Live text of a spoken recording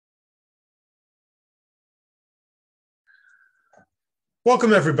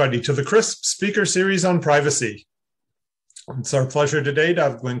Welcome, everybody, to the CrySP speaker series on privacy. It's our pleasure today to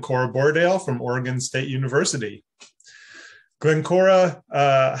have Glencora Borradaile from Oregon State University. Glencora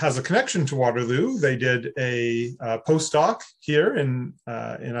has a connection to Waterloo. They did a postdoc here in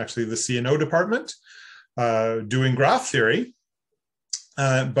actually the C&O department doing graph theory.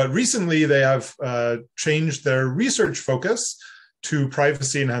 But recently they have changed their research focus to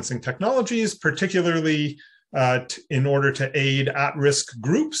privacy-enhancing technologies, particularly in order to aid at-risk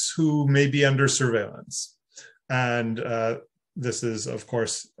groups who may be under surveillance. And this is, of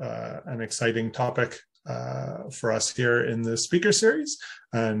course, an exciting topic for us here in the speaker series.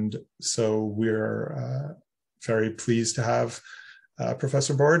 And so we're very pleased to have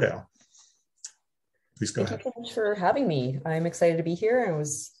Professor Borradaile. Please go ahead. Thank you so much for having me. I'm excited to be here. It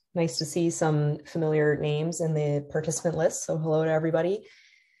was nice to see some familiar names in the participant list. So hello to everybody.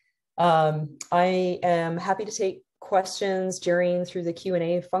 I am happy to take questions through the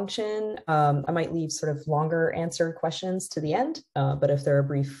Q&A function. I might leave sort of longer answer questions to the end, but if there are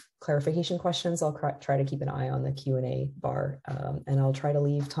brief clarification questions, I'll try to keep an eye on the Q&A bar, and I'll try to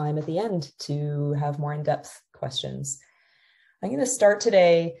leave time at the end to have more in-depth questions. I'm going to start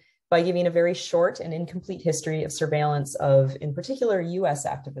today by giving a very short and incomplete history of surveillance of, in particular, US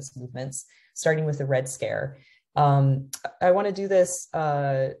activist movements, starting with the Red Scare. I want to do this,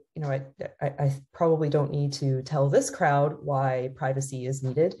 I probably don't need to tell this crowd why privacy is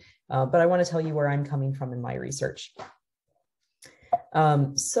needed, but I want to tell you where I'm coming from in my research.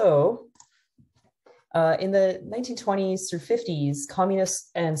 In the 1920s through 50s,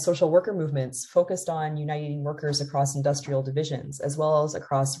 communist and social worker movements focused on uniting workers across industrial divisions, as well as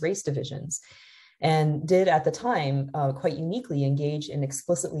across race divisions, and did at the time quite uniquely engage in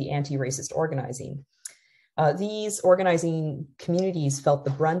explicitly anti-racist organizing. These organizing communities felt the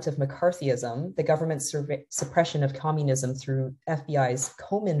brunt of McCarthyism, the government's suppression of communism through FBI's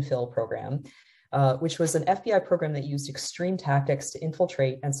Cominfil program, which was an FBI program that used extreme tactics to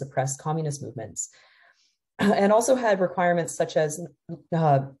infiltrate and suppress communist movements, and also had requirements such as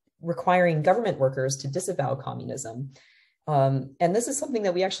requiring government workers to disavow communism. And this is something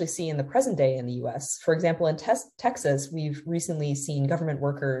that we actually see in the present day in the US. For example, in Texas, we've recently seen government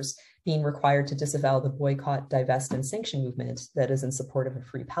workers being required to disavow the boycott, divest, and sanction movement that is in support of a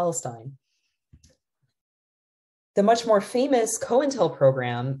free Palestine. The much more famous COINTEL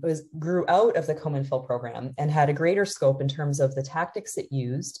program grew out of the Cominfil program and had a greater scope in terms of the tactics it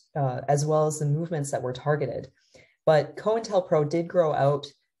used, as well as the movements that were targeted. But COINTELPRO did grow out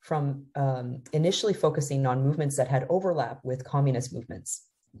from initially focusing on movements that had overlap with communist movements.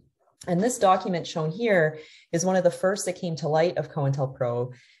 And this document shown here is one of the first that came to light of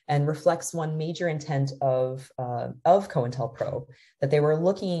COINTELPRO and reflects one major intent of COINTELPRO, that they were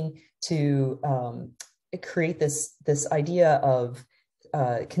looking to create this idea of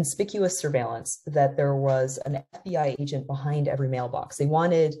conspicuous surveillance, that there was an FBI agent behind every mailbox. They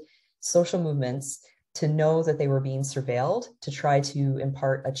wanted social movements to know that they were being surveilled, to try to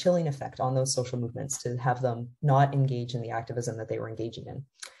impart a chilling effect on those social movements, to have them not engage in the activism that they were engaging in.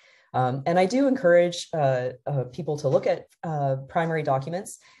 And I do encourage people to look at primary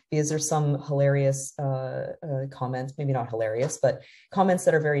documents, because there's some hilarious comments, maybe not hilarious, but comments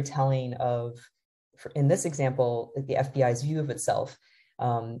that are very telling of, in this example, the FBI's view of itself.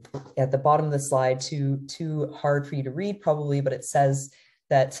 At the bottom of the slide, too hard for you to read probably, but it says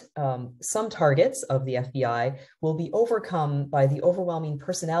that some targets of the FBI will be overcome by the overwhelming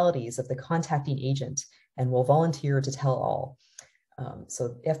personalities of the contacting agent and will volunteer to tell all. So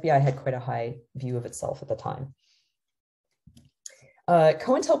the FBI had quite a high view of itself at the time.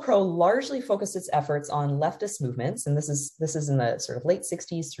 COINTELPRO largely focused its efforts on leftist movements, and this is in the sort of late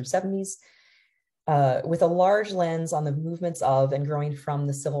 60s through 70s, with a large lens on the movements of and growing from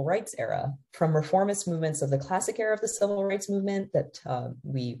the civil rights era, from reformist movements of the classic era of the civil rights movement that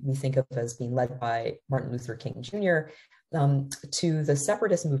we think of as being led by Martin Luther King Jr., to the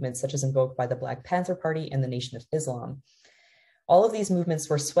separatist movements such as invoked by the Black Panther Party and the Nation of Islam. All of these movements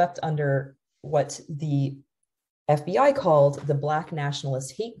were swept under what the FBI called the Black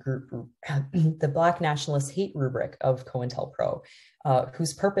Nationalist Hate Group, the Black Nationalist Hate rubric of COINTELPRO,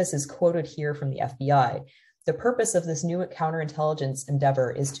 whose purpose is quoted here from the FBI. The purpose of this new counterintelligence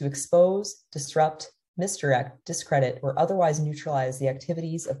endeavor is to expose, disrupt, misdirect, discredit, or otherwise neutralize the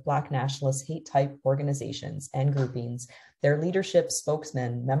activities of Black nationalist hate-type organizations and groupings, their leadership,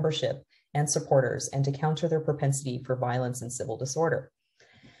 spokesmen, membership, and supporters, and to counter their propensity for violence and civil disorder.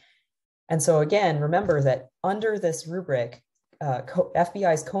 And so again, remember that under this rubric,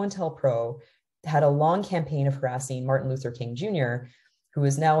 FBI's COINTELPRO had a long campaign of harassing Martin Luther King Jr., who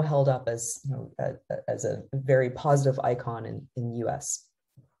is now held up as, as a very positive icon in the US.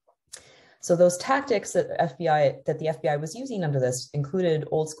 So those tactics that the FBI was using under this included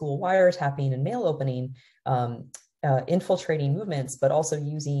old school wiretapping and mail opening, infiltrating movements, but also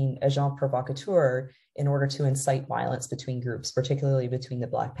using agent provocateur in order to incite violence between groups, particularly between the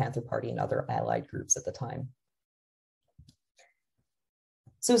Black Panther Party and other allied groups at the time.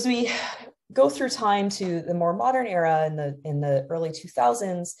 So as we go through time to the more modern era in the early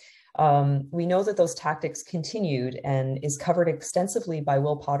 2000s, we know that those tactics continued and is covered extensively by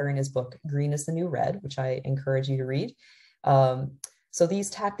Will Potter in his book, Green is the New Red, which I encourage you to read. So these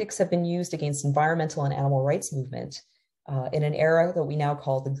tactics have been used against environmental and animal rights movement in an era that we now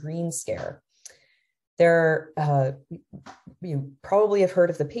call the Green Scare. You probably have heard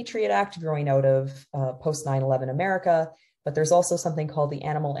of the Patriot Act growing out of post 9/11 America, but there's also something called the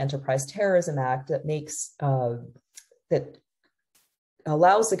Animal Enterprise Terrorism Act that that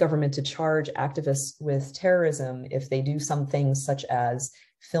allows the government to charge activists with terrorism if they do some things such as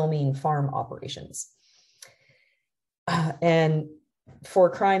filming farm operations. And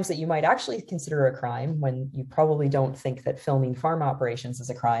for crimes that you might actually consider a crime, when you probably don't think that filming farm operations is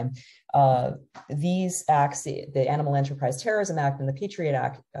a crime, these acts, the Animal Enterprise Terrorism Act and the Patriot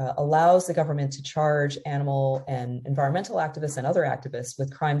Act, allows the government to charge animal and environmental activists and other activists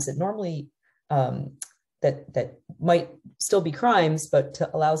with crimes that normally, that might still be crimes, but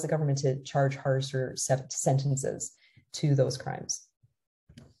allows the government to charge harsher sentences to those crimes.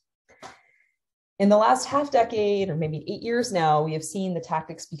 In the last half decade, or maybe 8 years now, we have seen the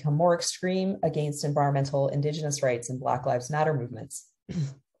tactics become more extreme against environmental, indigenous rights, and Black Lives Matter movements.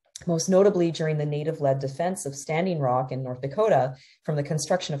 Most notably during the Native-led defense of Standing Rock in North Dakota from the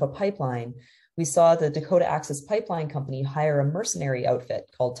construction of a pipeline, we saw the Dakota Access Pipeline Company hire a mercenary outfit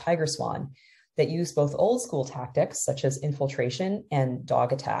called Tiger Swan that used both old school tactics, such as infiltration and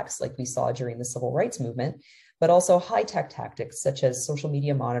dog attacks, like we saw during the civil rights movement, but also high-tech tactics such as social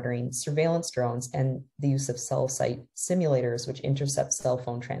media monitoring, surveillance drones, and the use of cell site simulators, which intercept cell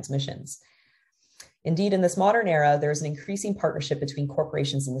phone transmissions. Indeed, in this modern era, there's an increasing partnership between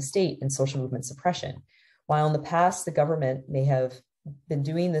corporations and the state in social movement suppression. While in the past, the government may have been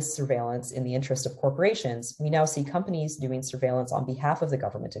doing this surveillance in the interest of corporations, we now see companies doing surveillance on behalf of the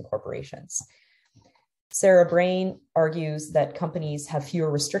government and corporations. Sarah Brain argues that companies have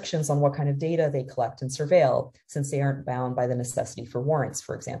fewer restrictions on what kind of data they collect and surveil, since they aren't bound by the necessity for warrants,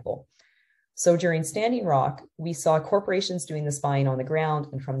 for example. So during Standing Rock, we saw corporations doing the spying on the ground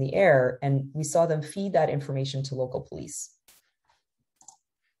and from the air, and we saw them feed that information to local police.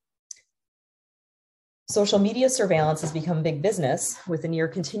 Social media surveillance has become big business, with a near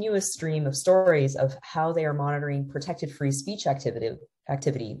continuous stream of stories of how they are monitoring protected free speech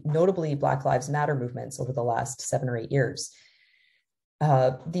activity, notably Black Lives Matter movements over the last 7 or 8 years.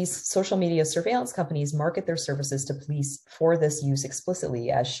 These social media surveillance companies market their services to police for this use explicitly,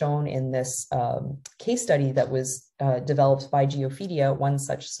 as shown in this case study that was developed by Geophedia, one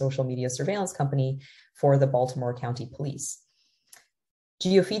such social media surveillance company for the Baltimore County Police.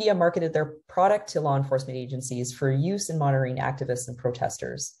 Geophedia marketed their product to law enforcement agencies for use in monitoring activists and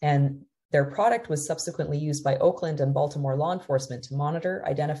protesters, and their product was subsequently used by Oakland and Baltimore law enforcement to monitor,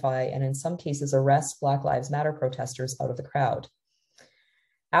 identify, and in some cases arrest Black Lives Matter protesters out of the crowd.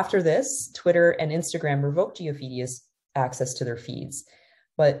 After this, Twitter and Instagram revoked Geophedia's access to their feeds,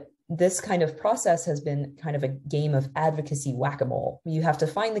 but this kind of process has been kind of a game of advocacy whack-a-mole. You have to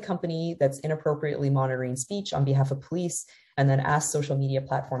find the company that's inappropriately monitoring speech on behalf of police and then ask social media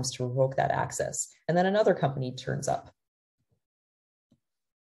platforms to revoke that access. And then another company turns up.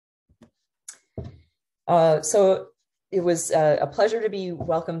 So it was a pleasure to be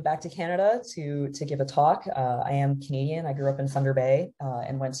welcomed back to Canada to give a talk. I am Canadian. I grew up in Thunder Bay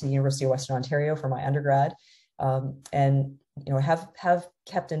and went to the University of Western Ontario for my undergrad. And have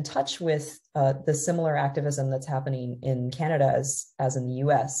kept in touch with the similar activism that's happening in Canada as in the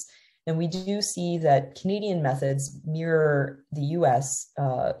US. And we do see that Canadian methods mirror the US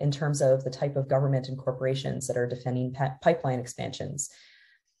in terms of the type of government and corporations that are defending pipeline expansions.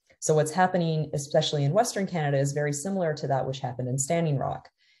 So what's happening, especially in Western Canada, is very similar to that which happened in Standing Rock,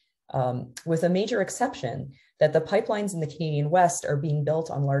 with a major exception that the pipelines in the Canadian West are being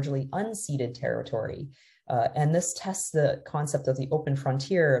built on largely unceded territory. And this tests the concept of the open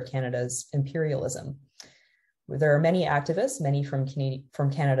frontier of Canada's imperialism. There are many activists, many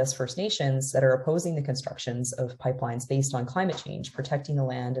from Canada's First Nations, that are opposing the constructions of pipelines based on climate change, protecting the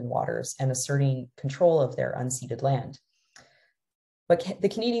land and waters, and asserting control of their unceded land. But the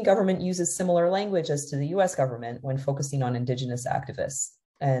Canadian government uses similar language as to the US government when focusing on Indigenous activists.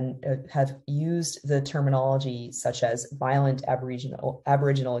 and have used the terminology such as violent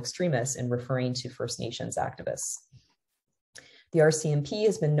Aboriginal extremists in referring to First Nations activists. The RCMP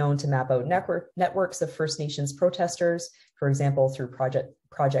has been known to map out networks of First Nations protesters, for example, through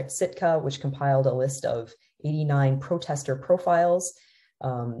Project Sitka, which compiled a list of 89 protester profiles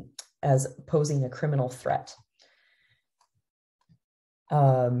as posing a criminal threat.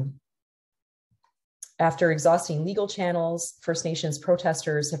 After exhausting legal channels, First Nations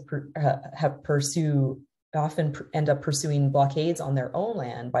protesters often end up pursuing blockades on their own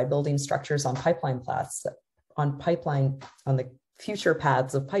land by building structures on on the future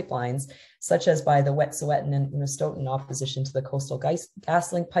paths of pipelines, such as by the Wet'suwet'en and Unistoten opposition to the Coastal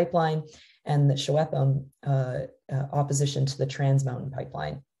GasLink pipeline and the Showepam opposition to the Trans Mountain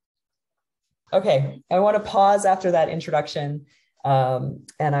pipeline. Okay, I want to pause after that introduction,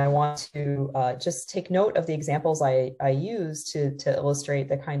 and I want to just take note of the examples I use to illustrate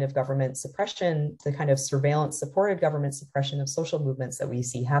the kind of government suppression, the kind of surveillance-supported government suppression of social movements that we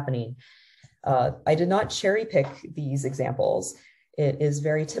see happening. I did not cherry pick these examples. It is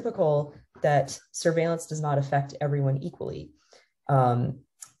very typical that surveillance does not affect everyone equally.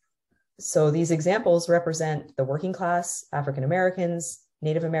 So these examples represent the working class, African Americans,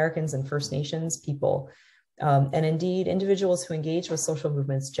 Native Americans, and First Nations people. And indeed, individuals who engage with social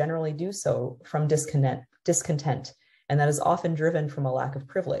movements generally do so from discontent, and that is often driven from a lack of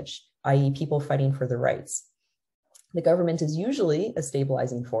privilege, i.e. people fighting for their rights. The government is usually a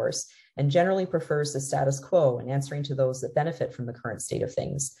stabilizing force and generally prefers the status quo in answering to those that benefit from the current state of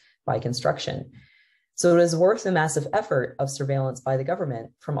things by construction. So it is worth the massive effort of surveillance by the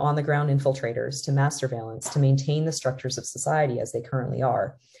government, from on-the-ground infiltrators to mass surveillance, to maintain the structures of society as they currently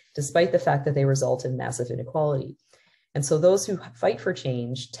are, despite the fact that they result in massive inequality. And so those who fight for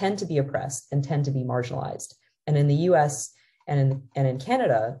change tend to be oppressed and tend to be marginalized. And in the US and in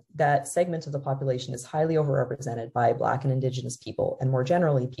Canada, that segment of the population is highly overrepresented by Black and Indigenous people, and more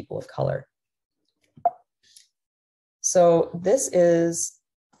generally, people of color. So this is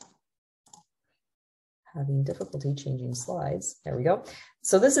having difficulty changing slides. There we go.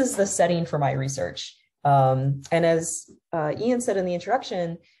 So this is the setting for my research. And as Ian said in the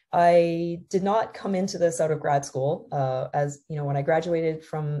introduction, I did not come into this out of grad school. As you know, when I graduated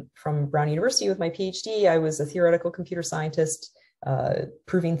from Brown University with my PhD, I was a theoretical computer scientist,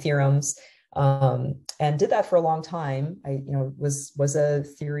 proving theorems, and did that for a long time. I was a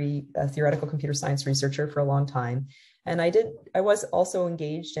theoretical computer science researcher for a long time. And I was also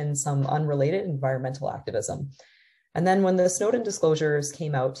engaged in some unrelated environmental activism. And then when the Snowden disclosures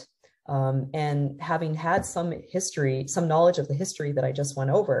came out, and having had some knowledge of the history that I just went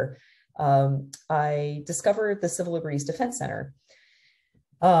over, I discovered the Civil Liberties Defense Center,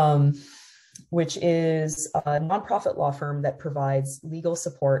 which is a nonprofit law firm that provides legal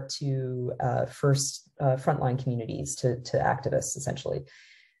support to frontline communities, to activists, essentially.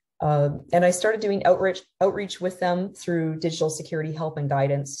 And I started doing outreach with them through digital security help and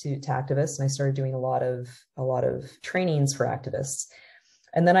guidance to activists. And I started doing a lot of trainings for activists.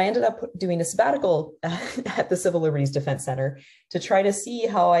 And then I ended up doing a sabbatical at the Civil Liberties Defense Center to try to see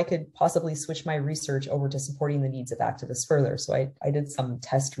how I could possibly switch my research over to supporting the needs of activists further. So I did some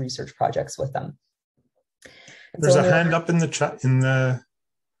test research projects with them. And There's a hand up in the chat, in the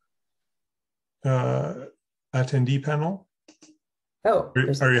attendee panel. Oh,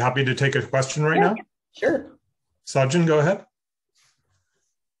 are you happy to take a question right now? Sure. Sajjan, go ahead.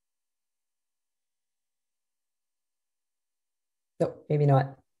 No, maybe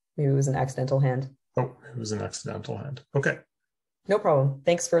not. Maybe it was an accidental hand. Oh, it was an accidental hand. Okay. No problem.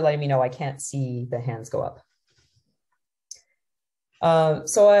 Thanks for letting me know. I can't see the hands go up.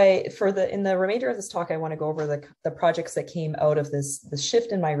 In the remainder of this talk, I want to go over the projects that came out of this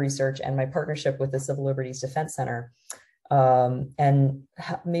shift in my research and my partnership with the Civil Liberties Defense Center, and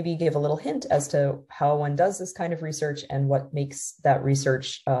maybe give a little hint as to how one does this kind of research and what makes that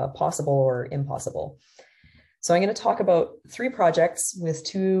research possible or impossible. So I'm going to talk about 3 projects with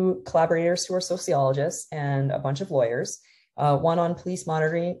 2 collaborators who are sociologists and a bunch of lawyers, one on police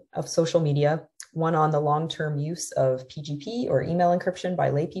monitoring of social media, one on the long-term use of PGP or email encryption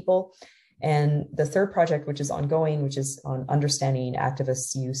by lay people, and the third project, which is ongoing, which is on understanding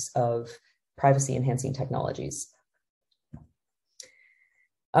activists' use of privacy-enhancing technologies.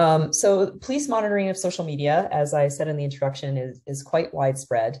 So police monitoring of social media, as I said in the introduction, is quite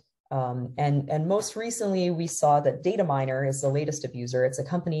widespread. And most recently, we saw that Dataminer is the latest abuser. It's a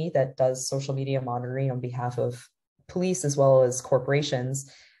company that does social media monitoring on behalf of police as well as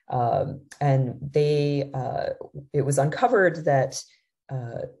corporations. And it was uncovered that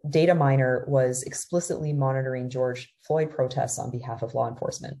data miner was explicitly monitoring George Floyd protests on behalf of law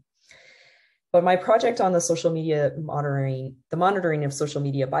enforcement. But my project on the social media monitoring, the monitoring of social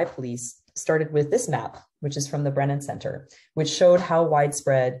media by police, started with this map, which is from the Brennan Center, which showed how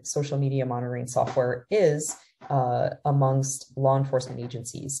widespread social media monitoring software is amongst law enforcement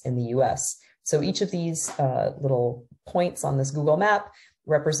agencies in the US. So each of these little points on this Google map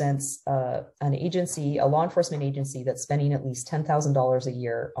represents an agency, a law enforcement agency that's spending at least $10,000 a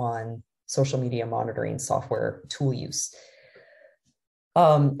year on social media monitoring software tool use.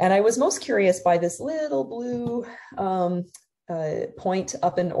 And I was most curious by this little blue point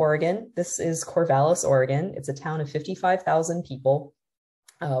up in Oregon. This is Corvallis, Oregon. It's a town of 55,000 people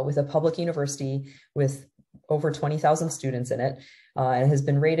with a public university with over 20,000 students in it, and has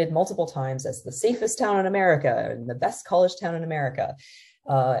been rated multiple times as the safest town in America and the best college town in America.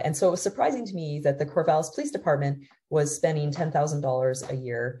 And so it was surprising to me that the Corvallis Police Department was spending $10,000 a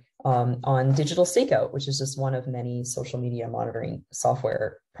year on digital stakeout, which is just one of many social media monitoring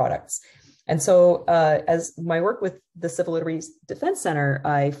software products. And so as my work with the Civil Liberties Defense Center,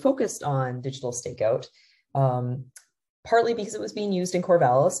 I focused on digital stakeout, partly because it was being used in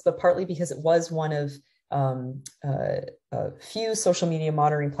Corvallis, but partly because it was one of a few social media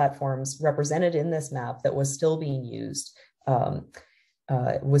monitoring platforms represented in this map that was still being used,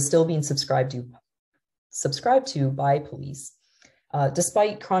 was still being subscribed to by police,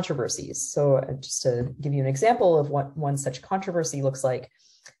 despite controversies. So just to give you an example of what one such controversy looks like,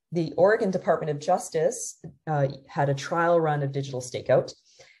 the Oregon Department of Justice had a trial run of digital stakeout,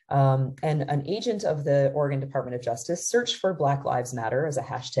 and an agent of the Oregon Department of Justice searched for Black Lives Matter as a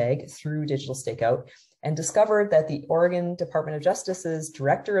hashtag through digital stakeout and discovered that the Oregon Department of Justice's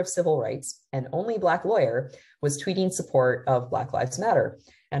Director of Civil Rights and only Black lawyer was tweeting support of Black Lives Matter.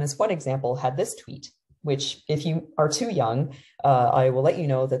 And as one example, had this tweet, which if you are too young, I will let you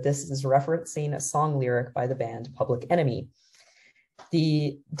know that this is referencing a song lyric by the band Public Enemy.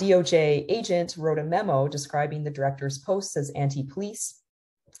 The DOJ agent wrote a memo describing the director's posts as anti-police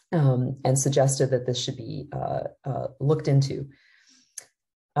and suggested that this should be looked into.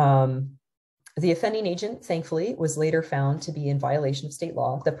 The offending agent, thankfully, was later found to be in violation of state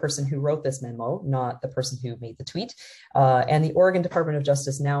law, the person who wrote this memo, not the person who made the tweet. And the Oregon Department of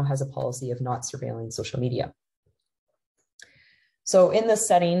Justice now has a policy of not surveilling social media. So in this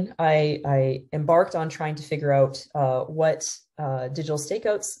setting, I embarked on trying to figure out what digital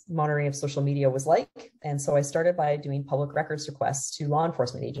stakeouts monitoring of social media was like. And so I started by doing public records requests to law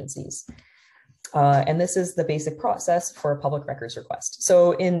enforcement agencies. And this is the basic process for a public records request.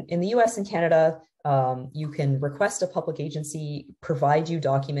 So in the US and Canada, you can request a public agency provide you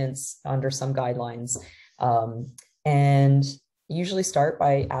documents under some guidelines, and usually start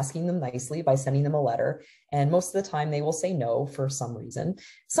by asking them nicely by sending them a letter. And most of the time they will say no for some reason.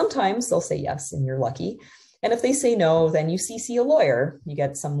 Sometimes they'll say yes and you're lucky. And if they say no, then you CC a lawyer. You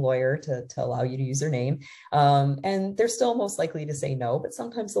get some lawyer to allow you to use their name. And they're still most likely to say no, but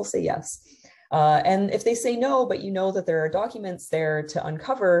sometimes they'll say yes. And if they say no, but you know that there are documents there to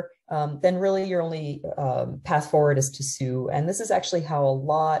uncover, then really your only path forward is to sue. And this is actually how a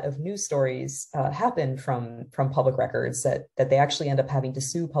lot of news stories happen from public records, that they actually end up having to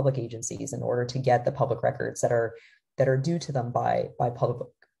sue public agencies in order to get the public records that are due to them by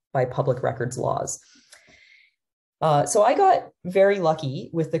public records laws. So I got very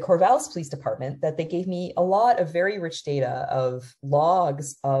lucky with the Corvallis Police Department that they gave me a lot of very rich data of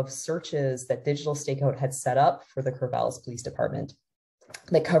logs of searches that Digital Stakeout had set up for the Corvallis Police Department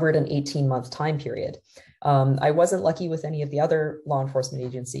that covered an 18-month time period. I wasn't lucky with any of the other law enforcement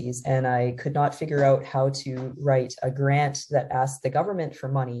agencies, and I could not figure out how to write a grant that asked the government for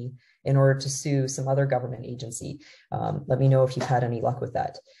money in order to sue some other government agency. Let me know if you've had any luck with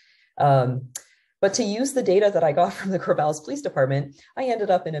that. But to use the data that I got from the Corvallis Police Department, I ended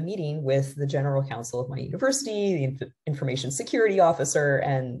up in a meeting with the general counsel of my university, the information security officer,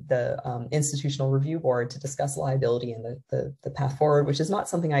 and the institutional review board to discuss liability and the path forward, which is not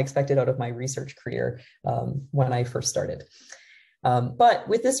something I expected out of my research career when I first started. But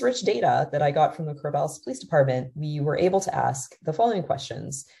with this rich data that I got from the Corvallis Police Department, we were able to ask the following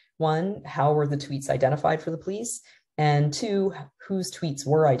questions. One, how were the tweets identified for the police? And two, whose tweets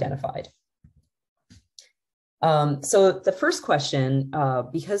were identified? So the first question,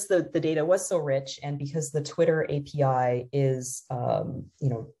 because the data was so rich and because the Twitter API is,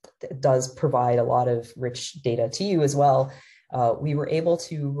 does provide a lot of rich data to you as well, we were able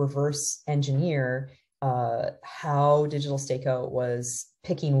to reverse engineer how Digital Stakeout was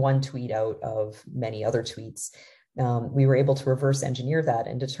picking one tweet out of many other tweets. We were able to reverse engineer that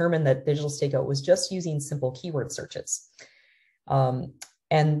and determine that Digital Stakeout was just using simple keyword searches.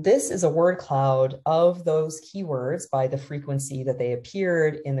 And this is a word cloud of those keywords by the frequency that they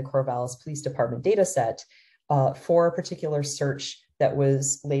appeared in the Corvallis Police Department data set for a particular search that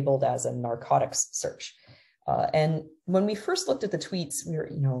was labeled as a narcotics search. And when we first looked at the tweets, we were,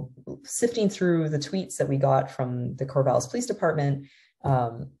 sifting through the tweets that we got from the Corvallis Police Department.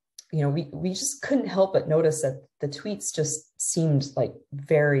 We just couldn't help but notice that the tweets just seemed like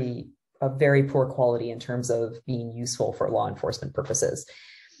very poor quality in terms of being useful for law enforcement purposes.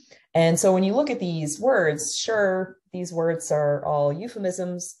 And so when you look at these words, sure, these words are all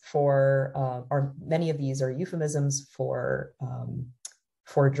euphemisms for, or many of these are euphemisms for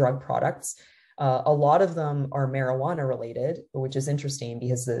drug products. A lot of them are marijuana related, which is interesting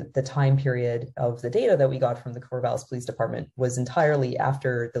because the time period of the data that we got from the Corvallis Police Department was entirely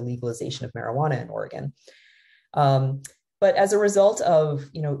after the legalization of marijuana in Oregon. But as a result of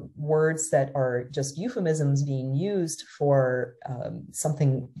words that are just euphemisms being used for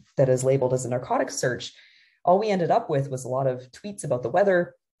something that is labeled as a narcotics search, all we ended up with was a lot of tweets about the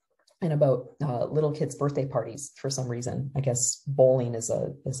weather and about little kids' birthday parties for some reason. I guess bowling is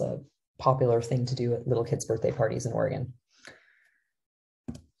a popular thing to do at little kids' birthday parties in Oregon.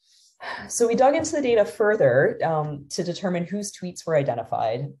 So we dug into the data further to determine whose tweets were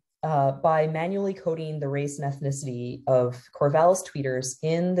identified by manually coding the race and ethnicity of Corvallis tweeters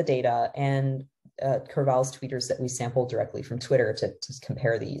in the data and Corvallis tweeters that we sampled directly from Twitter to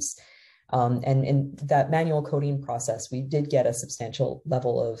compare these. And in that manual coding process, we did get a substantial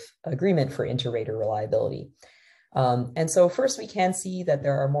level of agreement for inter-rater reliability. And so first we can see that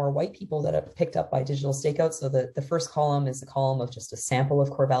there are more white people that are picked up by digital stakeout. So the first column is the column of just a sample of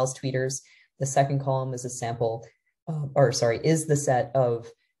Corvallis tweeters. The second column is a sample, is the set of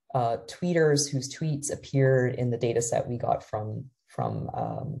tweeters whose tweets appeared in the data set we got from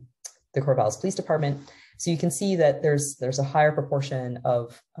the Corvallis Police Department. So you can see that there's a higher proportion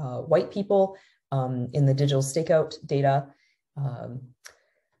of white people in the digital stakeout data.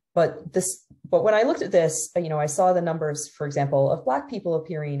 But when I looked at this, I saw the numbers, for example, of Black people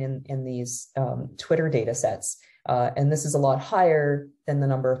appearing in these Twitter data sets. And this is a lot higher than the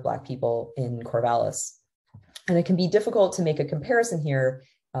number of Black people in Corvallis. And it can be difficult to make a comparison here,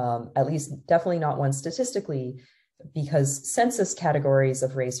 at least definitely not one statistically, because census categories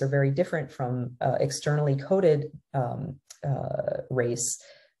of race are very different from externally coded race.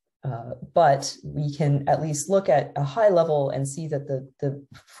 But we can at least look at a high level and see that the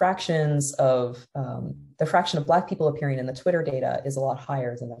fraction of Black people appearing in the Twitter data is a lot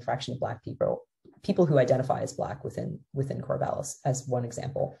higher than the fraction of Black people who identify as Black within Corvallis, as one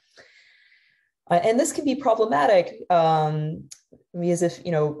example. And this can be problematic because if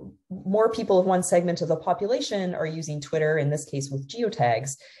more people of one segment of the population are using Twitter, in this case with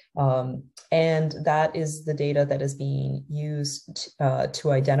geotags, and that is the data that is being used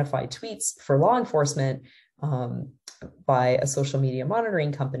to identify tweets for law enforcement by a social media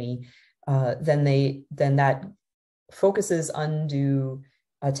monitoring company, then that focuses undue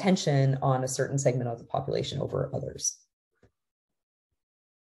attention on a certain segment of the population over others.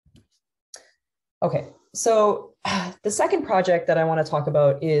 Okay, so the second project that I want to talk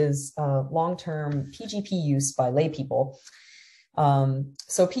about is long-term PGP use by lay people.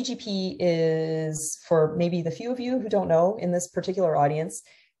 So PGP is, for maybe the few of you who don't know in this particular audience,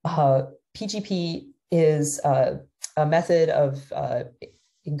 PGP is a method of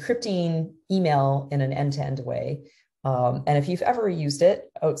encrypting email in an end-to-end way. And if you've ever used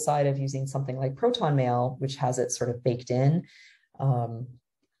it outside of using something like Proton Mail, which has it sort of baked in,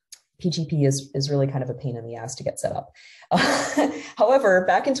 PGP is really kind of a pain in the ass to get set up. However,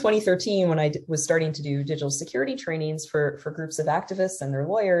 back in 2013, when I was starting to do digital security trainings for groups of activists and their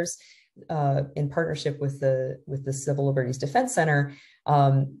lawyers in partnership with the Civil Liberties Defense Center,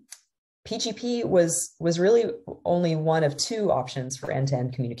 PGP was really only one of two options for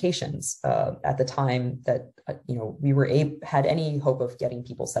end-to-end communications at the time that we had any hope of getting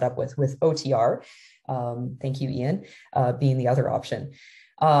people set up with OTR. Thank you, Ian, being the other option.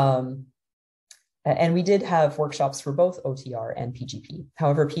 And we did have workshops for both OTR and PGP.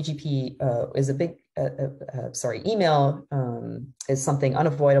 However, PGP is a big, email is something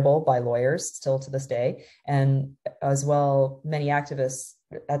unavoidable by lawyers still to this day. And as well, many activists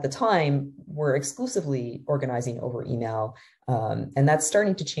at the time were exclusively organizing over email. And that's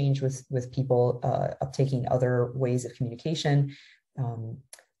starting to change with people uptaking other ways of communication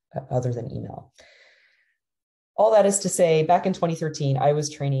other than email. All that is to say, back in 2013, I was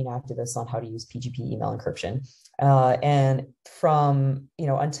training activists on how to use PGP email encryption. And from,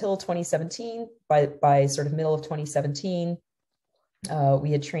 until 2017, by sort of middle of 2017,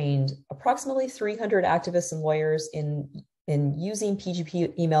 we had trained approximately 300 activists and lawyers in in using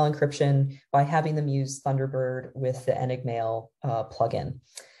PGP email encryption by having them use Thunderbird with the Enigmail plugin.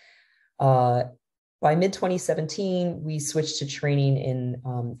 By mid-2017, we switched to training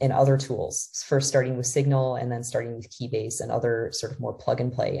in other tools, first starting with Signal and then starting with Keybase and other sort of more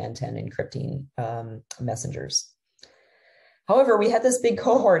plug-and-play end-to-end encrypting messengers. However, we had this big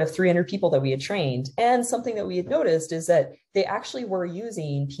cohort of 300 people that we had trained, and something that we had noticed is that they actually were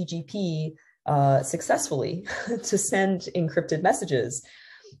using PGP successfully to send encrypted messages.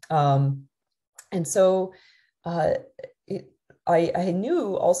 And so I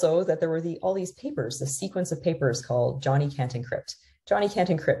knew also that there were all these papers, the sequence of papers called Johnny Can't Encrypt. Johnny can't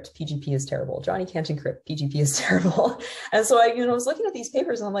encrypt, PGP is terrible. Johnny can't encrypt, PGP is terrible. And so I was looking at these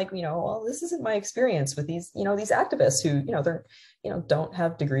papers and I'm like, well, this isn't my experience with these, these activists who, they're, don't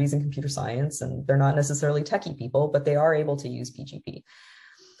have degrees in computer science and they're not necessarily techie people, but they are able to use PGP.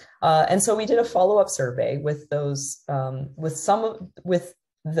 And so we did a follow-up survey with those, we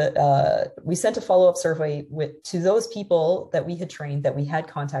sent a follow-up survey to those people that we had trained that we had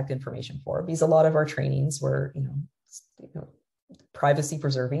contact information for, because a lot of our trainings were, privacy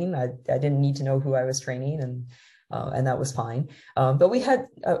preserving. I didn't need to know who I was training, and that was fine. But we had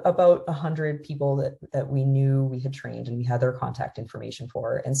about 100 people that we knew we had trained and we had their contact information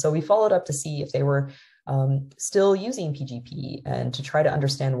for. And so we followed up to see if they were still using PGP and to try to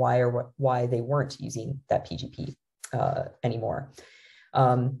understand why they weren't using that PGP anymore.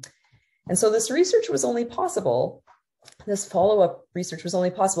 And so this research was only possible. This follow-up research was only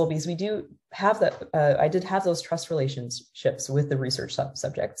possible because we do have that. I did have those trust relationships with the research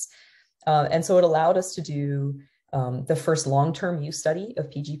subjects. And so it allowed us to do the first long-term use study of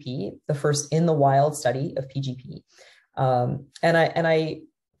PGP, the first in the wild study of PGP. And I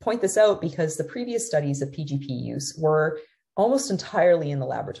point this out because the previous studies of PGP use were almost entirely in the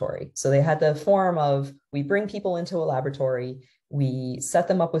laboratory. So they had the form of, we bring people into a laboratory, we set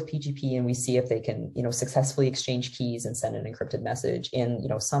them up with PGP and we see if they can, successfully exchange keys and send an encrypted message in,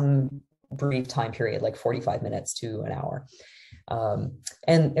 some brief time period, like 45 minutes to an hour.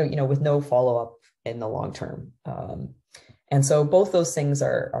 And, with no follow-up in the long term. And so both those things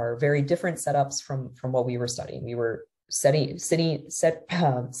are very different setups from what we were studying. We were sitting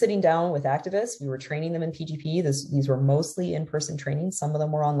down with activists. We were training them in PGP. These were mostly in-person trainings. Some of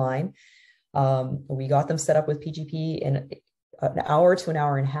them were online. We got them set up with PGP in an hour to an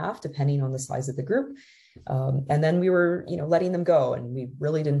hour and a half, depending on the size of the group. And then we were, letting them go, and we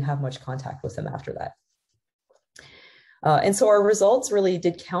really didn't have much contact with them after that. And so our results really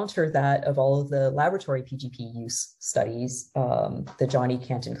did counter that of all of the laboratory PGP use studies, the Johnny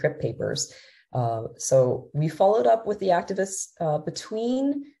Can't Encrypt papers. So we followed up with the activists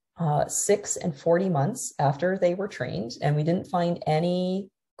between 6 and 40 months after they were trained, and we didn't find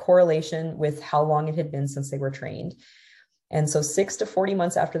any correlation with how long it had been since they were trained. And so 6 to 40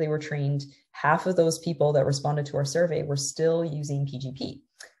 months after they were trained, half of those people that responded to our survey were still using PGP,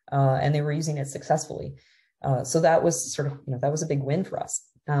 and they were using it successfully. So that was sort of, that was a big win for us.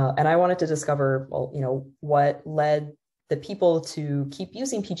 And I wanted to discover, well, what led the people to keep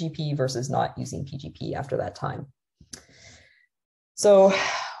using PGP versus not using PGP after that time. So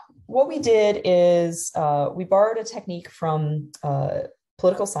what we did is we borrowed a technique from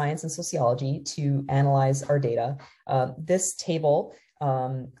political science and sociology to analyze our data. This table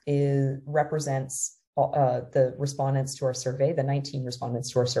represents the respondents to our survey, the 19 respondents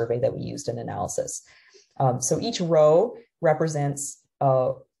to our survey that we used in analysis. So each row represents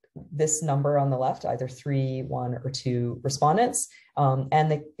this number on the left, either 3, 1, or 2 respondents,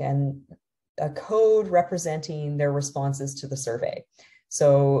 and a code representing their responses to the survey.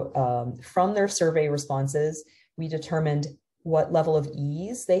 So from their survey responses, we determined what level of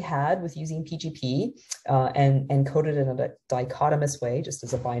ease they had with using PGP and coded it in a dichotomous way, just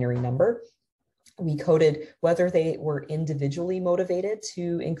as a binary number. We coded whether they were individually motivated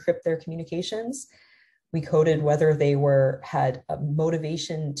to encrypt their communications. We coded whether they had a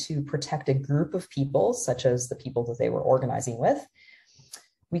motivation to protect a group of people, such as the people that they were organizing with.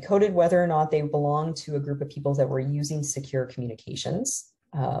 We coded whether or not they belonged to a group of people that were using secure communications,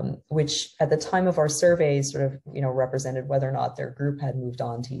 which at the time of our survey sort of, represented whether or not their group had moved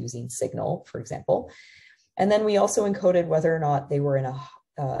on to using Signal, for example. And then we also encoded whether or not they were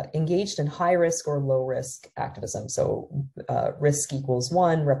engaged in high risk or low risk activism. So risk equals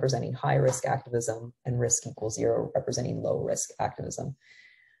 1 representing high risk activism, and risk equals 0 representing low risk activism.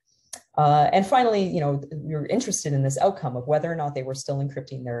 And finally, we were interested in this outcome of whether or not they were still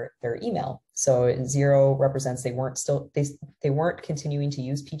encrypting their email. So 0 represents they weren't continuing to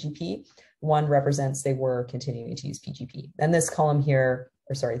use PGP. one represents they were continuing to use PGP. And this column here,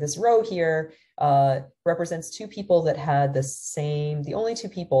 or sorry, this row here represents two people that had the only two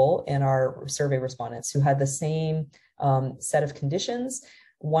people in our survey respondents who had the same set of conditions,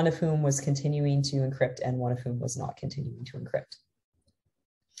 one of whom was continuing to encrypt and one of whom was not continuing to encrypt.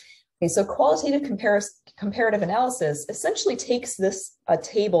 Okay, so qualitative comparative analysis essentially takes a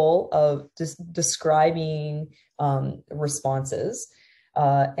table of describing responses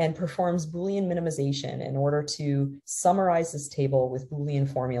and performs Boolean minimization in order to summarize this table with Boolean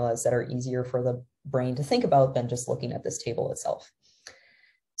formulas that are easier for the brain to think about than just looking at this table itself.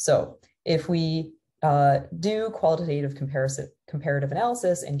 So if we do qualitative comparative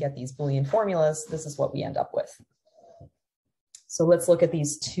analysis and get these Boolean formulas, this is what we end up with. So let's look at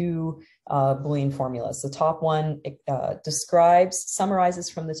these two Boolean formulas. The top one summarizes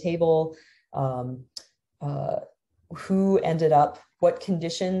from the table who ended up, what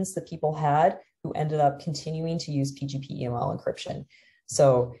conditions the people had who ended up continuing to use PGP email encryption.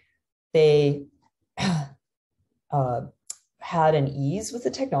 So they had an ease with the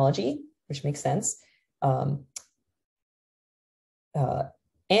technology, which makes sense. And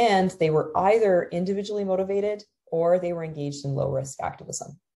they were either individually motivated or they were engaged in low-risk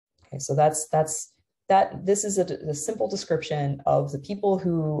activism. Okay, so this is a simple description of the people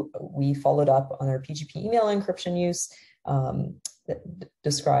who we followed up on their PGP email encryption use that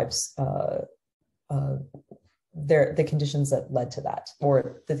describes the conditions that led to that,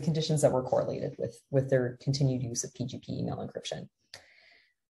 or the conditions that were correlated with their continued use of PGP email encryption.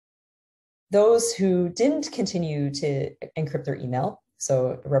 Those who didn't continue to encrypt their email,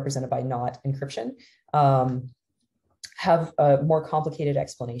 so represented by not encryption, have a more complicated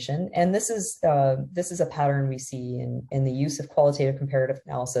explanation. And this is a pattern we see in the use of qualitative comparative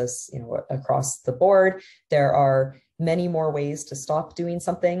analysis, across the board. There are many more ways to stop doing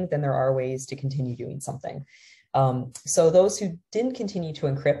something than there are ways to continue doing something. So those who didn't continue to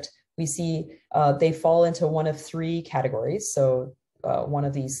encrypt, we see they fall into one of three categories. So one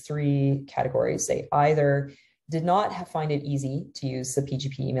of these three categories, they either did not find it easy to use the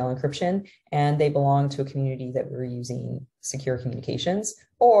PGP email encryption, and they belong to a community that were using secure communications,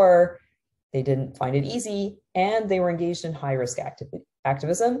 or they didn't find it easy and they were engaged in high-risk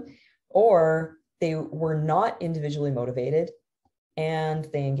activism, or they were not individually motivated and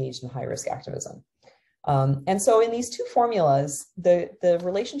they engaged in high-risk activism. And so in these two formulas, the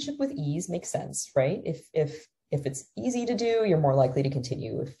relationship with ease makes sense, right? If it's easy to do, you're more likely to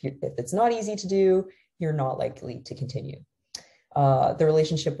continue. If it's not easy to do, you're not likely to continue. The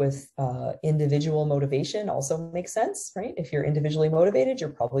relationship with individual motivation also makes sense, right? If you're individually motivated,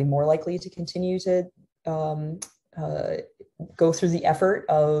 you're probably more likely to continue to go through the effort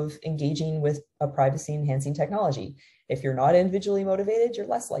of engaging with a privacy-enhancing technology. If you're not individually motivated, you're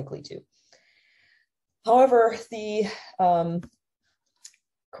less likely to. However, the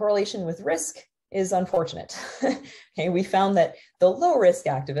correlation with risk is unfortunate. Okay, we found that the low-risk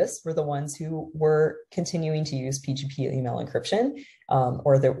activists were the ones who were continuing to use PGP email encryption,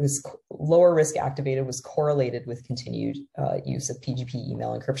 or that was lower risk activated was correlated with continued use of PGP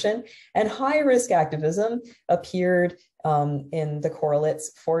email encryption, and high-risk activism appeared in the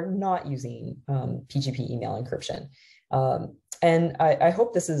correlates for not using PGP email encryption. And I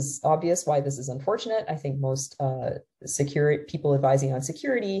hope this is obvious why this is unfortunate. I think most people advising on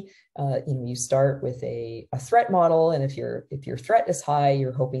security, you start with a threat model, and if your threat is high,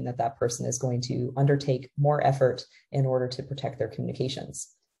 you're hoping that that person is going to undertake more effort in order to protect their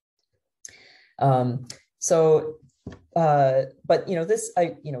communications. But this,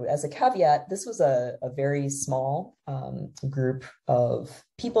 as a caveat, this was a very small group of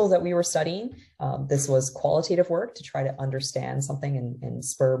people that we were studying. This was qualitative work to try to understand something and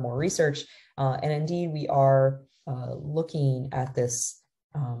spur more research. And indeed, we are looking at this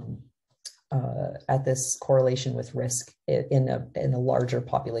correlation with risk in a larger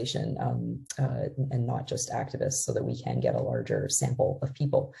population and not just activists, so that we can get a larger sample of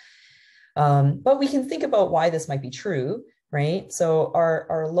people. But we can think about why this might be true, right? So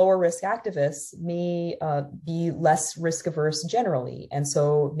our lower risk activists may be less risk averse generally. And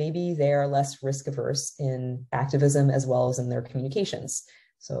so maybe they are less risk averse in activism as well as in their communications.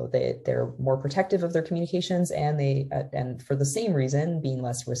 So they're more protective of their communications, and and for the same reason, being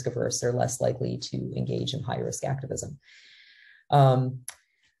less risk averse, they're less likely to engage in high risk activism.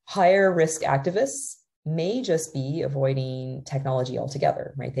 Higher risk activists may just be avoiding technology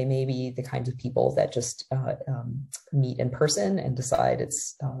altogether, right? They may be the kinds of people that just meet in person and decide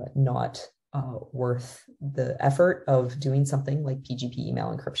it's not worth the effort of doing something like PGP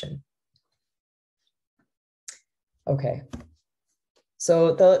email encryption. Okay,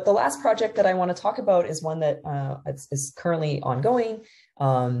 So the last project that I want to talk about is one that is currently ongoing.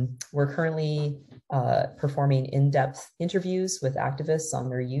 We're currently performing in-depth interviews with activists on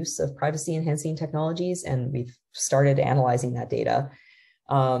their use of privacy-enhancing technologies, and we've started analyzing that data.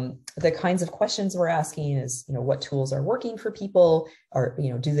 The kinds of questions we're asking is, what tools are working for people? Or,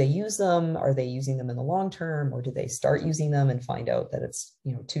 do they use them? Are they using them in the long term, or do they start using them and find out that it's,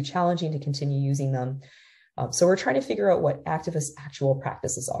 too challenging to continue using them? So we're trying to figure out what activists' actual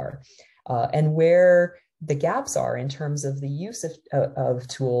practices are and where the gaps are in terms of the use of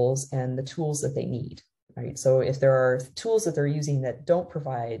tools and the tools that they need, right? So if there are tools that they're using that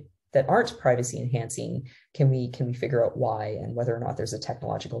aren't privacy enhancing, can we figure out why and whether or not there's a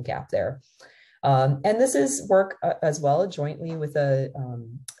technological gap there? And this is work as well jointly with a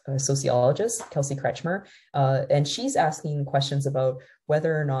sociologist, Kelsey Kretschmer, and she's asking questions about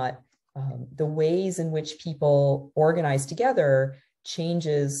whether or not the ways in which people organize together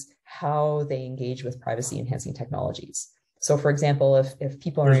changes how they engage with privacy enhancing technologies. So for example, if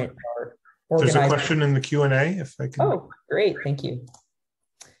people are organized— There's a question in the Q&A, if I can. Oh, great, thank you.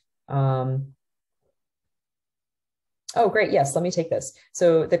 Oh, great, yes, let me take this.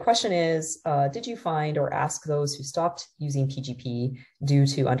 So the question is, did you find or ask those who stopped using PGP due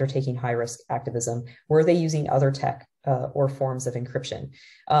to undertaking high-risk activism, were they using other tech or forms of encryption?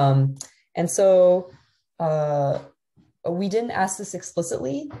 And so we didn't ask this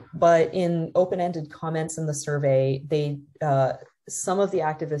explicitly, but in open-ended comments in the survey, some of the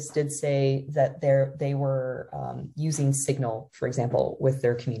activists did say that they were using Signal, for example, with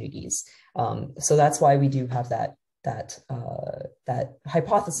their communities. So that's why we do have that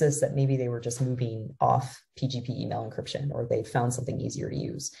hypothesis that maybe they were just moving off PGP email encryption, or they found something easier to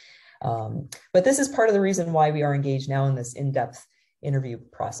use. But this is part of the reason why we are engaged now in this in-depth interview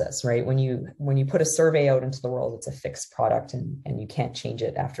process, right? When you put a survey out into the world, it's a fixed product, and you can't change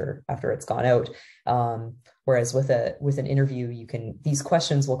it after it's gone out. Whereas with an interview, these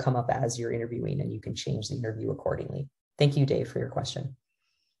questions will come up as you're interviewing, and you can change the interview accordingly. Thank you, Dave, for your question.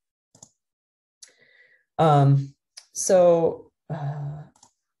 So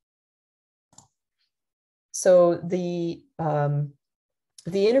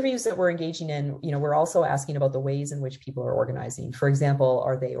the interviews that we're engaging in, we're also asking about the ways in which people are organizing. For example,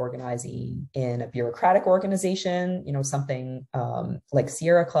 are they organizing in a bureaucratic organization, something like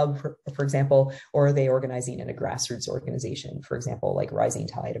Sierra Club, for example, or are they organizing in a grassroots organization, for example, like Rising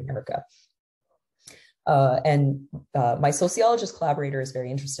Tide America? And my sociologist collaborator is very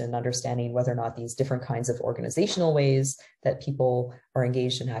interested in understanding whether or not these different kinds of organizational ways that people are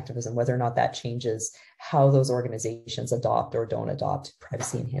engaged in activism, whether or not that changes how those organizations adopt or don't adopt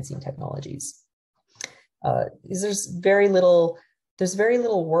privacy enhancing technologies. There's very little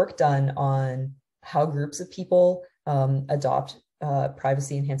work done on how groups of people adopt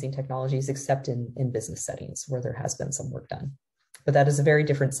privacy enhancing technologies, except in business settings where there has been some work done. But that is a very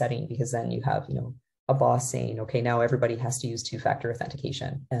different setting, because then you have, a boss saying, okay, now everybody has to use two-factor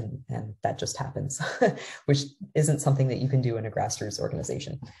authentication, and that just happens, which isn't something that you can do in a grassroots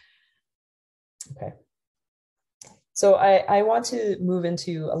organization. Okay. So I want to move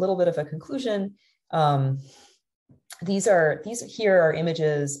into a little bit of a conclusion. These here are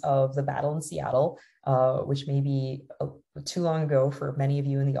images of the battle in Seattle, which may be too long ago for many of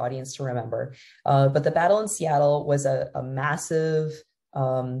you in the audience to remember. But the battle in Seattle was a massive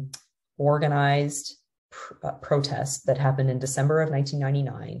organized protest that happened in December of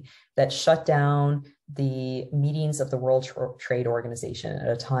 1999 that shut down the meetings of the World Trade Organization at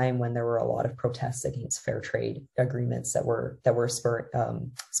a time when there were a lot of protests against fair trade agreements that were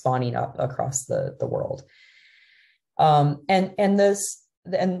spawning up across the world.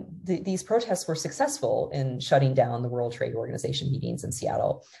 These protests were successful in shutting down the World Trade Organization meetings in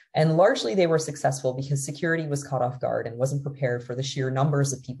Seattle. And largely they were successful because security was caught off guard and wasn't prepared for the sheer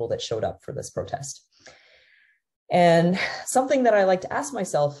numbers of people that showed up for this protest. And something that I like to ask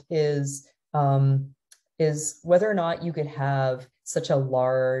myself is whether or not you could have such a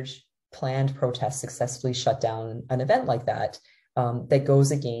large planned protest successfully shut down an event like that, that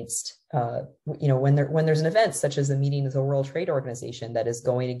goes against, when there's an event such as a meeting of the World Trade Organization that is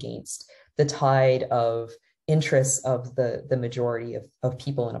going against the tide of interests of the majority of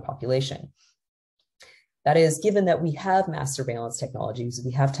people in a population. That is, given that we have mass surveillance technologies,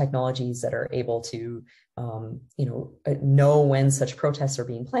 we have technologies that are able to, know when such protests are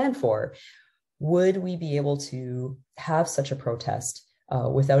being planned for, would we be able to have such a protest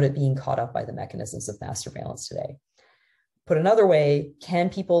without it being caught up by the mechanisms of mass surveillance today? Put another way, can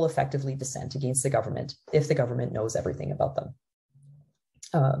people effectively dissent against the government if the government knows everything about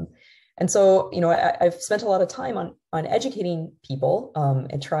them? And so, I've spent a lot of time on educating people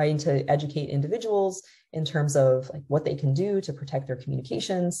and trying to educate individuals in terms of like what they can do to protect their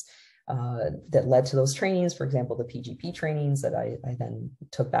communications. That led to those trainings, for example, the PGP trainings that I then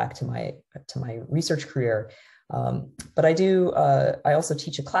took back to my research career. But I also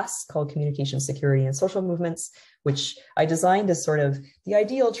teach a class called Communication Security and Social Movements, which I designed as sort of the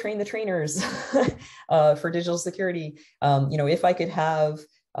ideal train the trainers for digital security. If I could have,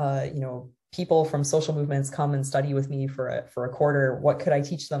 people from social movements come and study with me for a quarter, what could I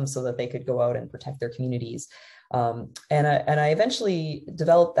teach them so that they could go out and protect their communities? And I eventually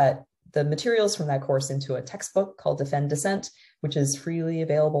developed the materials from that course into a textbook called Defend Dissent, which is freely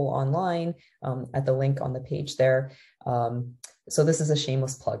available online at the link on the page there. So this is a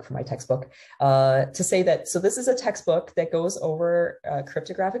shameless plug for my textbook to say that, so this is a textbook that goes over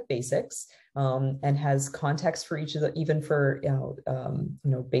cryptographic basics and has context for each of the, even for,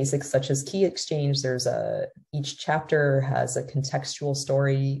 basics such as key exchange. Each chapter has a contextual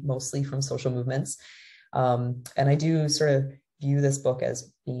story, mostly from social movements. And I do sort of view this book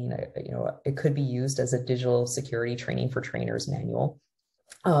as being, it could be used as a digital security training for trainers manual.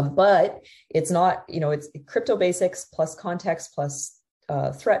 But it's not, it's crypto basics plus context plus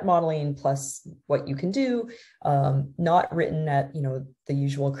threat modeling plus what you can do, not written at, the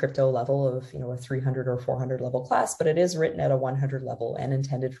usual crypto level of, a 300 or 400 level class, but it is written at a 100 level and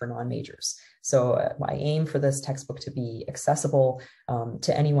intended for non-majors. So I aim for this textbook to be accessible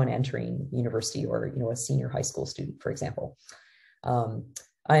to anyone entering university or, a senior high school student, for example.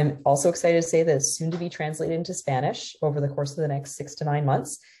 I'm also excited to say that it's soon to be translated into Spanish over the course of the next 6 to 9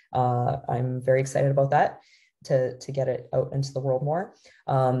 months. I'm very excited about that to get it out into the world more.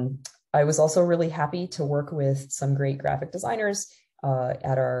 I was also really happy to work with some great graphic designers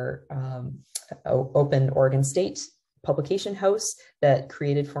at our Open Oregon State publication house that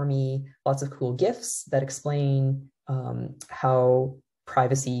created for me lots of cool GIFs that explain how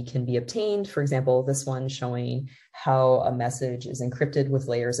privacy can be obtained. For example, this one showing how a message is encrypted with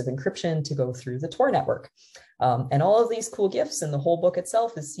layers of encryption to go through the Tor network. And all of these cool GIFs and the whole book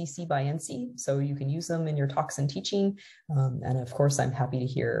itself is CC by NC, so you can use them in your talks and teaching. And of course, I'm happy to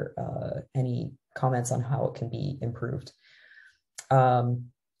hear any comments on how it can be improved.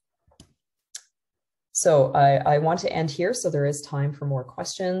 So I want to end here, so there is time for more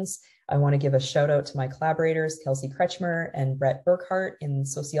questions. I want to give a shout out to my collaborators, Kelsey Kretschmer and Brett Burkhart in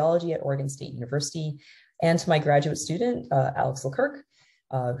sociology at Oregon State University, and to my graduate student, Alex Leclerc,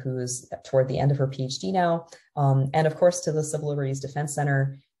 who is toward the end of her PhD now. And of course, to the Civil Liberties Defense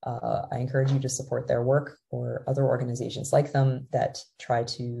Center. I encourage you to support their work or other organizations like them that try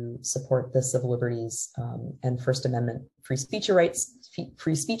to support the civil liberties and First Amendment free speech rights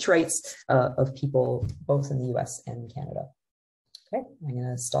of people both in the US and Canada. Okay, I'm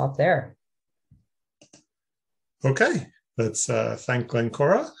going to stop there. Okay, let's thank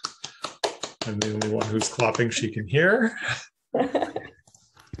Glencora. I'm the only one who's clapping she can hear.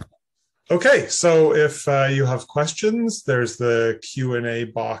 Okay, so if you have questions, there's the Q&A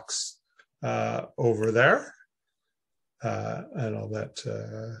box over there. And I'll let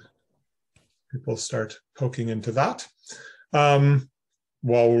people start poking into that. While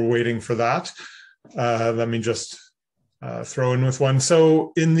we're waiting for that, let me just throw in with one.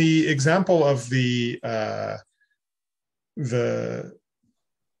 So in the example of the I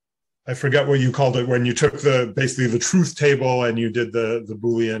forget what you called it when you took basically the truth table and you did the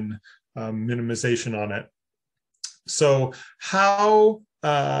Boolean minimization on it. So how,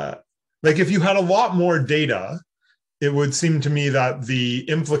 like if you had a lot more data, it would seem to me that the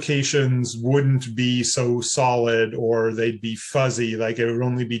implications wouldn't be so solid, or they'd be fuzzy, like it would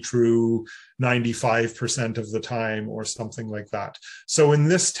only be true 95% of the time or something like that. So in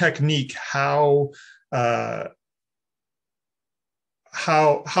this technique, how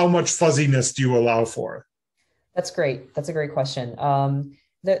much fuzziness do you allow for? That's great. That's a great question.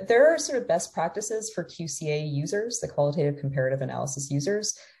 There are sort of best practices for QCA users, the qualitative comparative analysis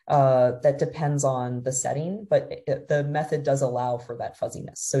users, that depends on the setting, but the method does allow for that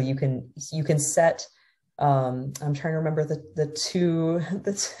fuzziness. So you can set, I'm trying to remember the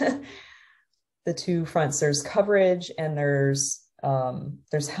two fronts. There's coverage and there's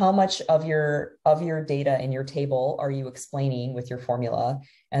how much of your data in your table are you explaining with your formula,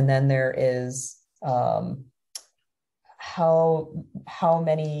 and then there is how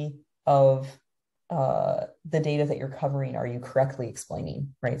many of the data that you're covering are you correctly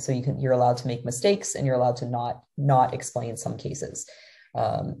explaining, right? So you're allowed to make mistakes and you're allowed to not explain some cases.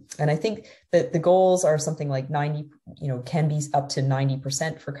 And I think that the goals are something like 90, can be up to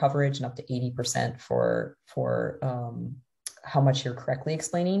 90% for coverage and up to 80% for how much you're correctly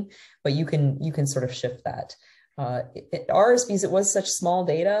explaining, but you can sort of shift that. Ours, because it was such small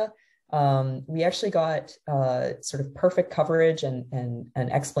data, we actually got sort of perfect coverage and an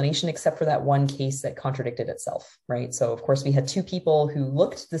explanation, except for that one case that contradicted itself, right? So of course we had two people who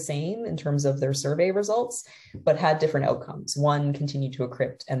looked the same in terms of their survey results, but had different outcomes. One continued to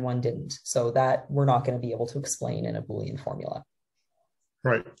encrypt and one didn't. So that we're not going to be able to explain in a Boolean formula.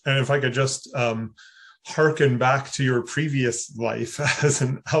 Right. And if I could just harken back to your previous life as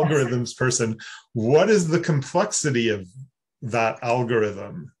an algorithms person, what is the complexity of that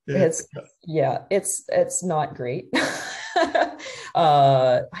algorithm? It's not great.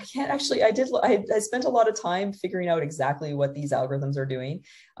 I can't actually, I spent a lot of time figuring out exactly what these algorithms are doing.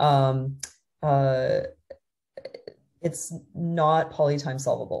 It's not polytime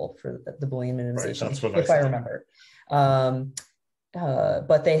solvable for the Boolean minimization, right, that's what if I remember.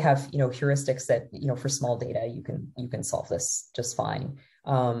 But they have, heuristics that, for small data, you can solve this just fine.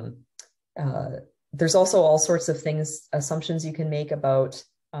 There's also all sorts of assumptions you can make about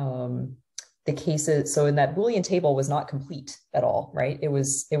the cases. So in that Boolean table was not complete at all, right? It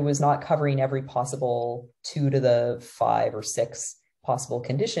was not covering every possible 2 to the 5 or 6 possible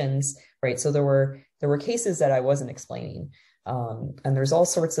conditions, right? So there were cases that I wasn't explaining. And there's all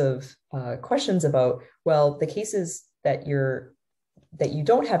sorts of questions about, well, the cases that you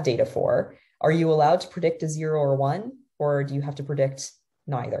don't have data for, are you allowed to predict a 0 or 1, or do you have to predict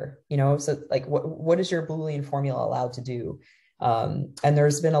neither? So like what is your Boolean formula allowed to do? And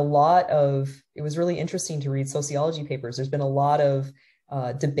there's been it was really interesting to read sociology papers. There's been a lot of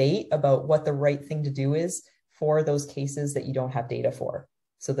debate about what the right thing to do is for those cases that you don't have data for.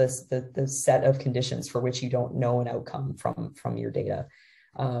 So the set of conditions for which you don't know an outcome from your data.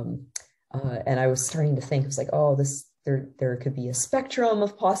 And I was starting to think, it was like, oh, there could be a spectrum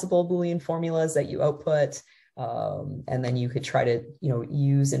of possible Boolean formulas that you output. And then you could try to,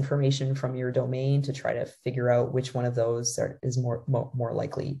 use information from your domain to try to figure out which one of those is more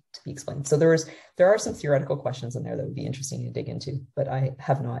likely to be explained. So there are some theoretical questions in there that would be interesting to dig into, but I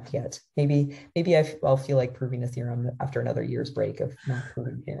have not yet. Maybe I'll feel like proving a theorem after another year's break of not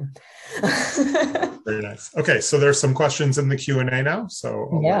proving a theorem. Very nice. Okay, so there's some questions in the Q&A now.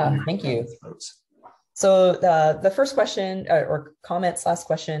 So thank you. So the first question or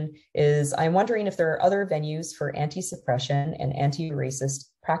comment/question is, I'm wondering if there are other venues for anti-suppression and anti-racist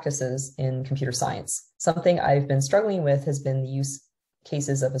practices in computer science. Something I've been struggling with has been the use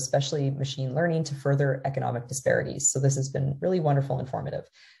cases of especially machine learning to further economic disparities. So this has been really wonderful and informative.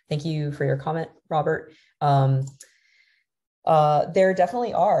 Thank you for your comment, Robert. There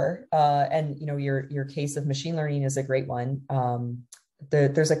definitely are, and your case of machine learning is a great one.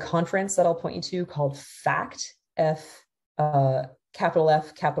 There's a conference that I'll point you to called FACT, capital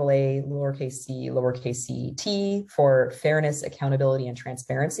F, capital A, lowercase c, T, for fairness, accountability, and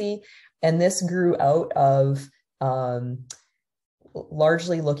transparency. And this grew out of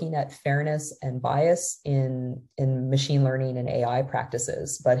largely looking at fairness and bias in machine learning and AI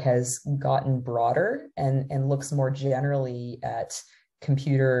practices, but has gotten broader and looks more generally at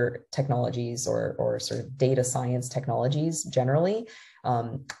computer technologies or sort of data science technologies generally,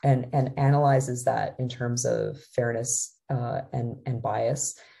 and analyzes that in terms of fairness and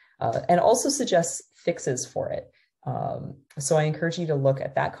bias, and also suggests fixes for it. So I encourage you to look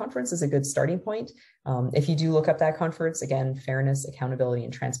at that conference as a good starting point. If you do look up that conference, again, fairness, accountability,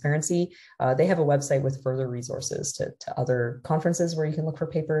 and transparency, they have a website with further resources to other conferences where you can look for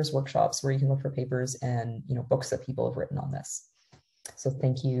papers, workshops where you can look for papers, and books that people have written on this. So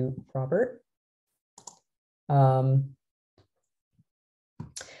thank you, Robert.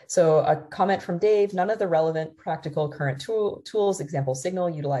 So a comment from Dave, none of the relevant practical current tools, example Signal,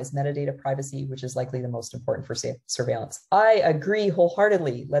 utilize metadata privacy, which is likely the most important for surveillance. I agree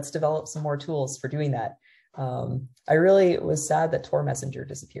wholeheartedly. Let's develop some more tools for doing that. I really was sad that Tor Messenger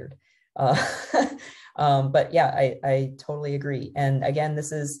disappeared. But yeah, I totally agree. And again,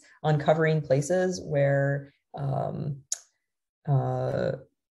 this is uncovering places where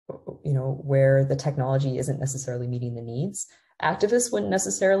where the technology isn't necessarily meeting the needs. Activists wouldn't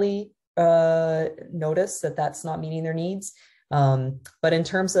necessarily notice that that's not meeting their needs. But in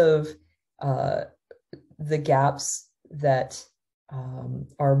terms of the gaps that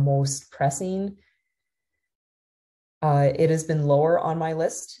are most pressing, it has been lower on my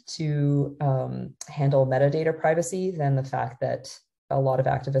list to handle metadata privacy than the fact that a lot of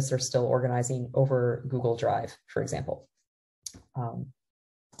activists are still organizing over Google Drive, for example.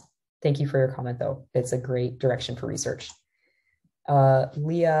 Thank you for your comment, though. It's a great direction for research.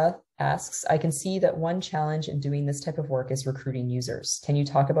 Leah asks, I can see that one challenge in doing this type of work is recruiting users. Can you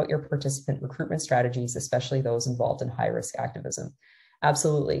talk about your participant recruitment strategies, especially those involved in high-risk activism?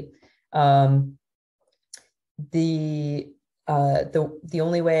 Absolutely. The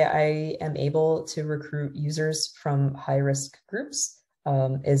only way I am able to recruit users from high-risk groups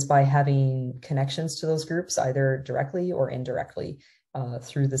is by having connections to those groups, either directly or indirectly,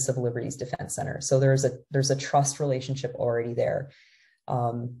 through the Civil Liberties Defense Center. So there's a trust relationship already there.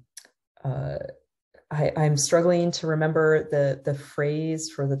 I'm struggling to remember the phrase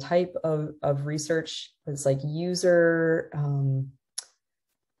for the type of research. It's like user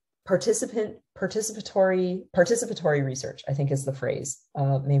participatory research, I think is the phrase.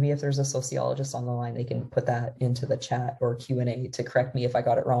 Maybe if there's a sociologist on the line, they can put that into the chat or Q&A to correct me if I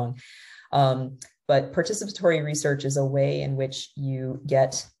got it wrong. But participatory research is a way in which you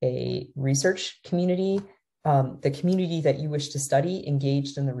get a research community, the community that you wish to study,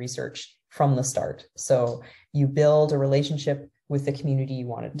 engaged in the research from the start. So you build a relationship with the community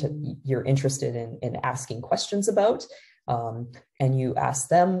you're interested in asking questions about, and you ask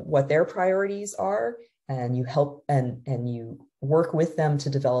them what their priorities are, and you help and you work with them to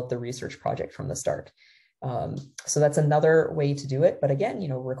develop the research project from the start. So that's another way to do it. But again,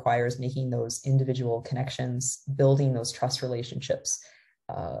 requires making those individual connections, building those trust relationships.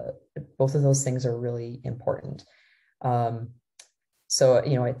 Both of those things are really important. So,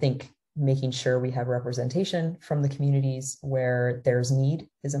 I think making sure we have representation from the communities where there's need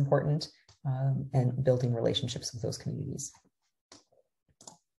is important, and building relationships with those communities.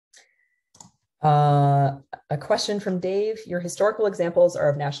 A question from Dave. Your historical examples are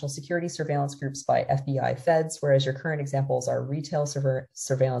of national security surveillance groups by FBI feds, whereas your current examples are retail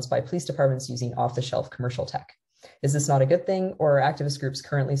surveillance by police departments using off-the-shelf commercial tech. Is this not a good thing, or are activist groups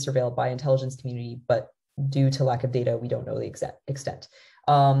currently surveilled by intelligence community, but due to lack of data, we don't know the extent?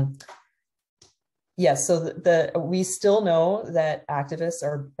 Yes, so we still know that activists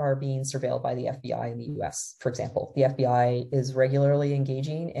are being surveilled by the FBI in the US. For example, the FBI is regularly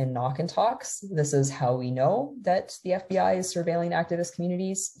engaging in knock and talks. This is how we know that the FBI is surveilling activist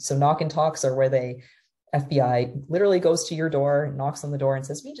communities. So knock and talks are where FBI literally goes to your door, knocks on the door and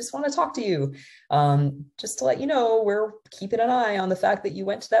says, we just want to talk to you. Just to let you know, we're keeping an eye on the fact that you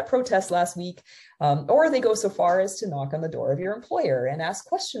went to that protest last week. Or they go so far as to knock on the door of your employer and ask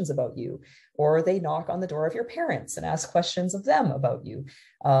questions about you. Or they knock on the door of your parents and ask questions of them about you.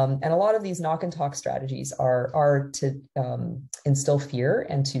 And a lot of these knock and talk strategies are to instill fear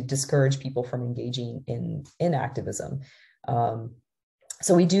and to discourage people from engaging in activism.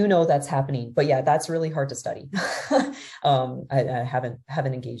 So we do know that's happening, but yeah, that's really hard to study. I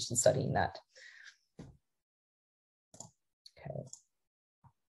haven't engaged in studying that. Okay.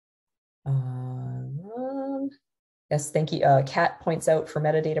 Yes, thank you. Kat points out for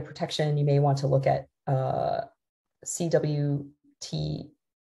metadata protection, you may want to look at CWTCH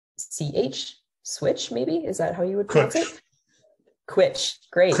switch, maybe? Is that how you would pronounce it? Quitch.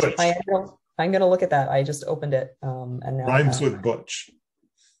 Great. Quitch. I'm going to look at that. I just opened it. And now rhymes with Butch.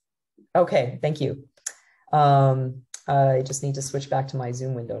 Okay, thank you. I just need to switch back to my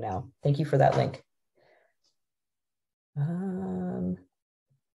Zoom window now. Thank you for that link.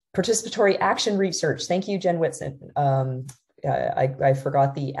 Participatory action research. Thank you, Jen Whitson. I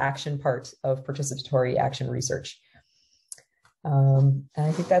forgot the action part of participatory action research. And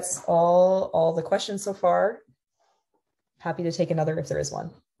I think that's all the questions so far. Happy to take another if there is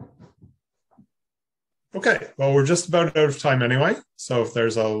one. Okay, well, we're just about out of time anyway. So if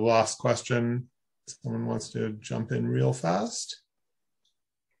there's a last question, someone wants to jump in real fast.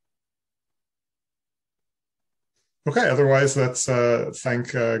 Okay, otherwise, let's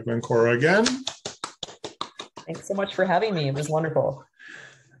thank Glencora again. Thanks so much for having me. It was wonderful.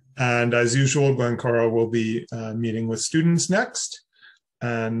 And as usual, Glencora will be meeting with students next.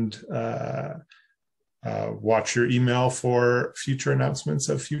 And watch your email for future announcements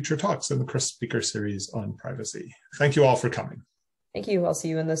of future talks in the CrySP speaker series on privacy. Thank you all for coming. Thank you. I'll see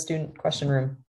you in the student question room.